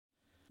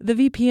The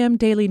VPM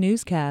Daily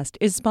Newscast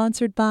is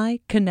sponsored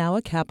by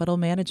Kanawha Capital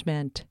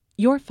Management.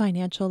 Your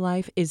financial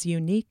life is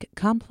unique,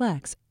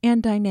 complex,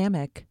 and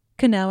dynamic.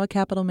 Kanawha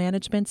Capital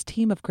Management's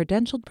team of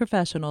credentialed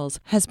professionals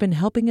has been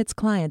helping its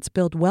clients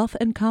build wealth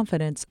and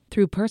confidence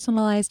through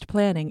personalized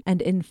planning and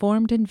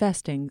informed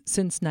investing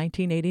since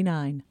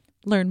 1989.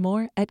 Learn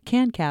more at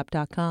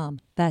cancap.com.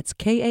 That's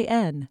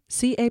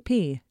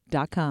KANCAP.com.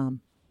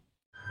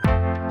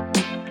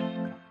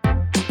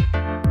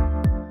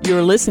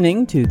 You're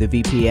listening to the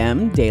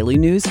VPM Daily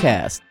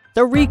Newscast,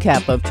 the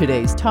recap of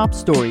today's top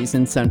stories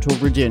in Central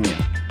Virginia.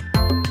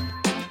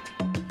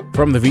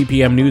 From the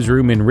VPM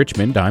Newsroom in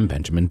Richmond, I'm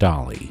Benjamin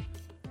Dolly.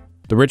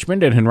 The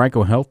Richmond and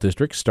Henrico Health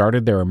Districts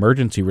started their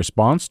emergency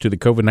response to the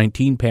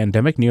COVID-19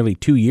 pandemic nearly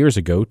 2 years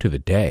ago to the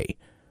day.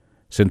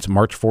 Since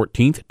March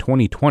 14,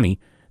 2020,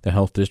 the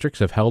health districts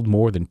have held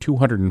more than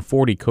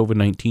 240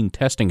 COVID-19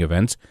 testing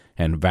events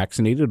and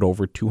vaccinated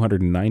over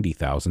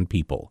 290,000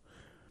 people.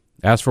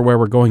 As for where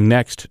we're going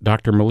next,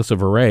 Dr. Melissa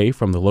Verret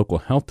from the local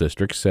health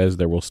district says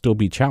there will still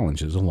be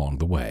challenges along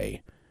the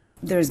way.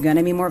 There's going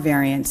to be more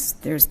variants,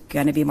 there's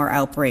going to be more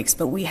outbreaks,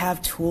 but we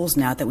have tools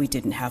now that we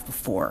didn't have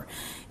before.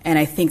 And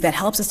I think that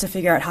helps us to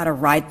figure out how to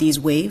ride these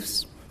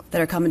waves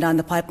that are coming down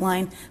the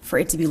pipeline for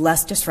it to be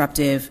less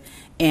disruptive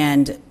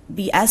and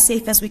be as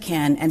safe as we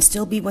can and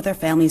still be with our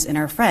families and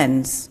our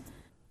friends.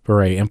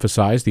 Verret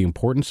emphasized the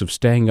importance of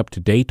staying up to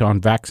date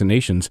on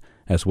vaccinations,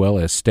 as well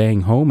as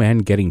staying home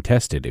and getting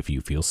tested if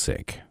you feel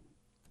sick.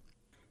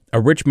 A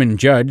Richmond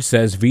judge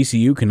says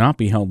VCU cannot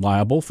be held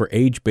liable for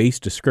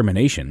age-based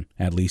discrimination,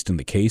 at least in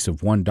the case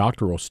of one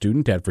doctoral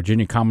student at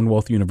Virginia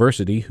Commonwealth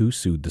University who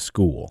sued the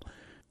school.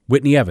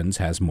 Whitney Evans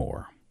has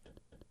more.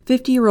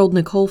 50-year-old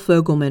Nicole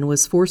Fogelman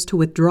was forced to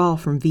withdraw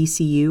from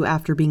VCU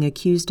after being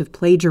accused of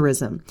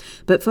plagiarism.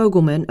 But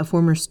Fogelman, a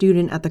former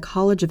student at the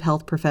College of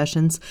Health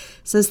Professions,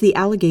 says the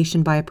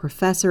allegation by a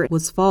professor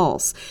was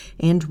false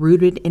and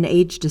rooted in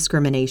age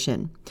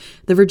discrimination.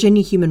 The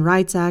Virginia Human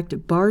Rights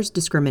Act bars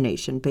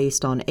discrimination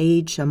based on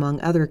age,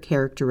 among other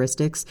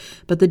characteristics,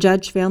 but the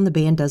judge found the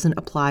ban doesn't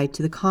apply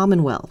to the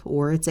Commonwealth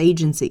or its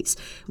agencies,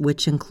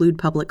 which include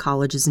public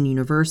colleges and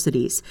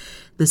universities.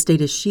 The state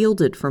is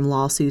shielded from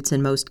lawsuits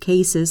in most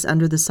cases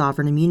under the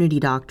sovereign immunity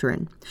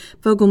doctrine.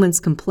 Fogelman's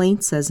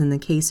complaint says in the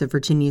case of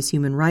Virginia's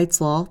human rights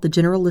law, the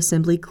General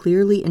Assembly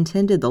clearly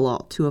intended the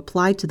law to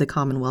apply to the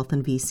Commonwealth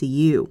and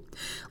VCU.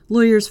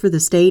 Lawyers for the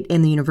state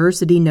and the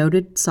university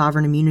noted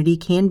sovereign immunity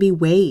can be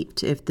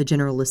waived if the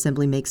General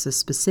Assembly makes a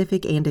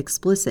specific and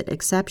explicit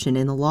exception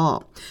in the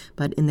law.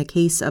 But in the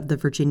case of the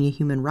Virginia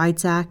Human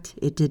Rights Act,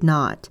 it did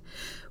not.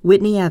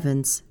 Whitney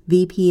Evans,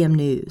 VPM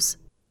News.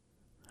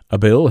 A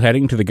bill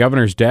heading to the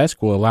governor's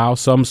desk will allow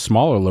some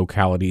smaller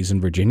localities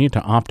in Virginia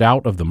to opt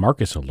out of the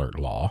Marcus Alert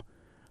law.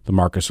 The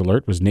Marcus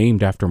Alert was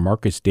named after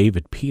Marcus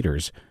David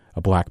Peters,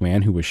 a black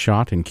man who was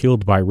shot and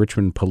killed by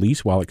Richmond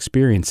police while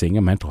experiencing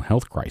a mental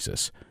health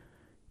crisis.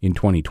 In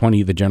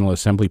 2020, the General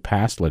Assembly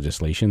passed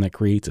legislation that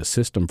creates a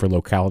system for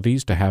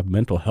localities to have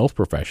mental health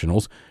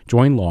professionals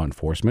join law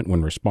enforcement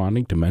when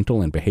responding to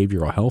mental and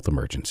behavioral health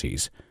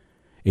emergencies.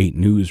 8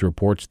 News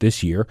reports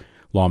this year,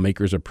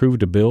 lawmakers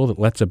approved a bill that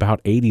lets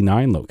about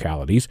 89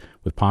 localities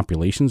with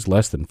populations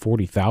less than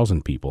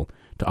 40,000 people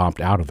to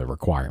opt out of the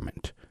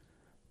requirement.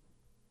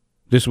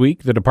 This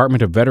week, the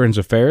Department of Veterans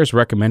Affairs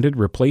recommended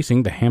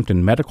replacing the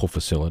Hampton Medical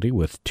Facility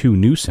with 2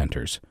 new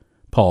centers.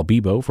 Paul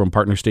Bebo from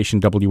partner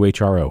station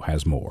WHRO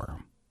has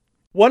more.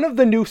 One of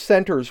the new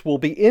centers will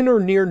be in or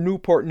near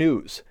Newport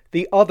News,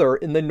 the other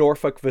in the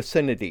Norfolk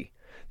vicinity.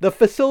 The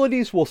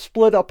facilities will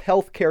split up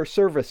healthcare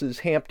services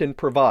Hampton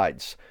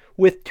provides,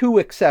 with 2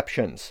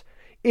 exceptions.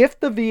 If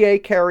the VA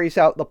carries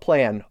out the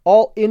plan,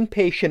 all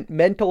inpatient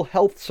mental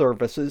health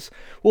services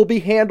will be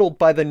handled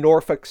by the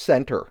Norfolk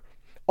Center.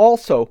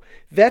 Also,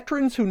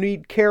 veterans who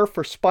need care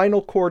for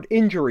spinal cord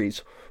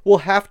injuries will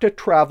have to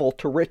travel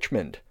to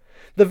Richmond.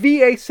 The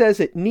VA says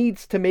it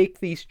needs to make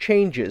these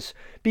changes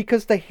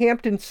because the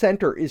Hampton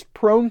Center is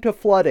prone to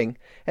flooding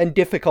and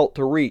difficult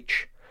to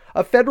reach.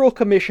 A federal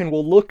commission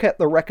will look at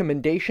the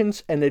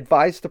recommendations and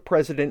advise the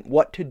president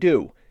what to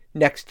do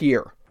next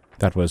year.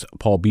 That was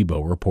Paul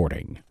Bebo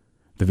reporting.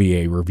 The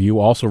VA review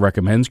also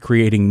recommends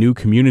creating new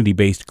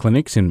community-based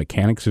clinics in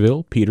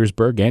Mechanicsville,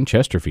 Petersburg, and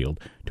Chesterfield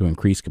to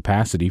increase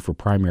capacity for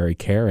primary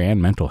care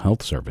and mental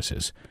health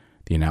services.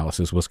 The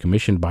analysis was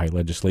commissioned by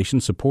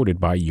legislation supported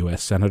by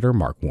U.S. Senator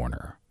Mark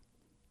Warner.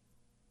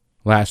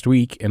 Last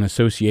week, an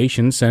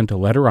association sent a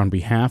letter on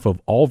behalf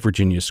of all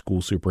Virginia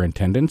school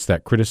superintendents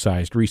that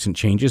criticized recent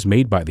changes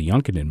made by the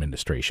Youngkin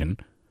administration.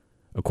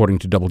 According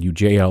to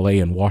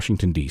WJLA in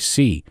Washington,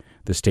 D.C.,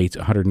 the state's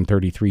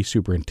 133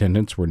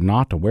 superintendents were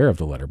not aware of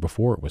the letter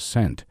before it was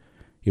sent.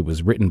 It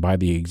was written by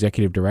the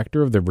executive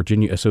director of the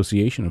Virginia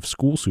Association of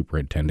School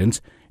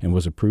Superintendents and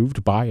was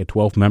approved by a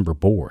 12-member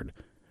board.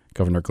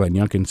 Governor Glenn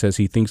Youngkin says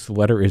he thinks the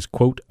letter is,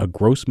 quote, a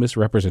gross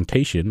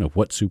misrepresentation of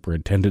what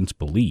superintendents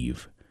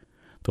believe.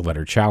 The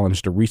letter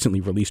challenged a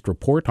recently released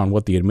report on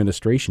what the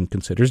administration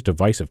considers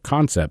divisive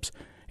concepts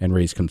and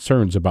raised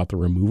concerns about the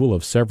removal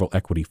of several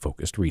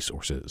equity-focused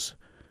resources.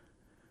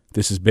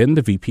 This has been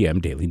the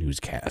VPM Daily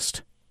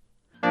Newscast.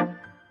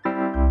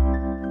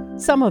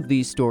 Some of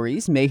these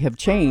stories may have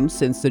changed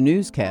since the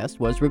newscast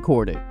was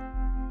recorded.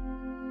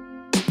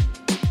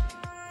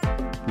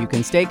 You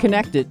can stay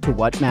connected to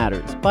what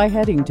matters by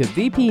heading to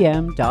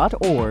vpm.org/news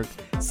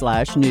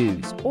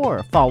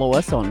or follow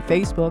us on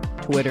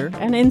Facebook, Twitter,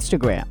 and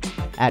Instagram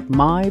at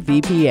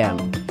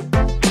MyVPM.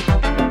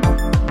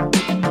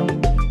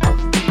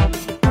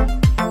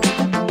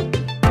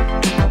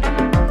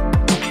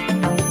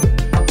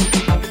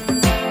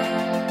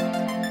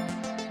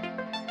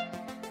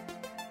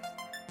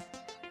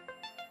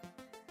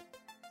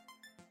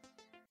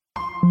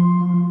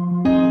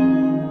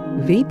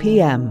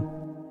 VPM.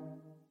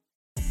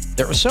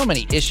 There are so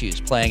many issues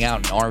playing out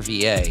in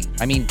RVA.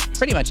 I mean,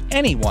 pretty much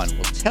anyone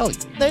will tell you.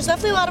 There's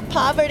definitely a lot of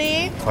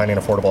poverty. Finding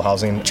affordable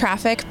housing.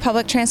 Traffic,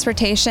 public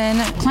transportation.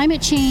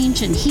 Climate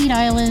change and heat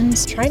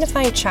islands. Trying to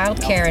find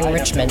childcare in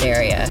Richmond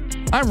area.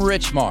 I'm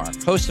Rich Marr,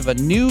 host of a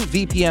new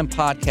VPM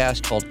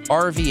podcast called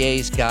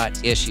RVA's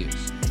Got Issues.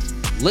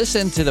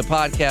 Listen to the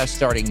podcast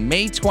starting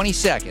May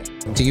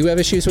 22nd. Do you have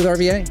issues with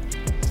RVA?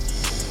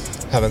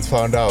 Haven't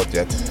found out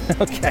yet.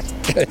 Okay,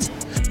 good.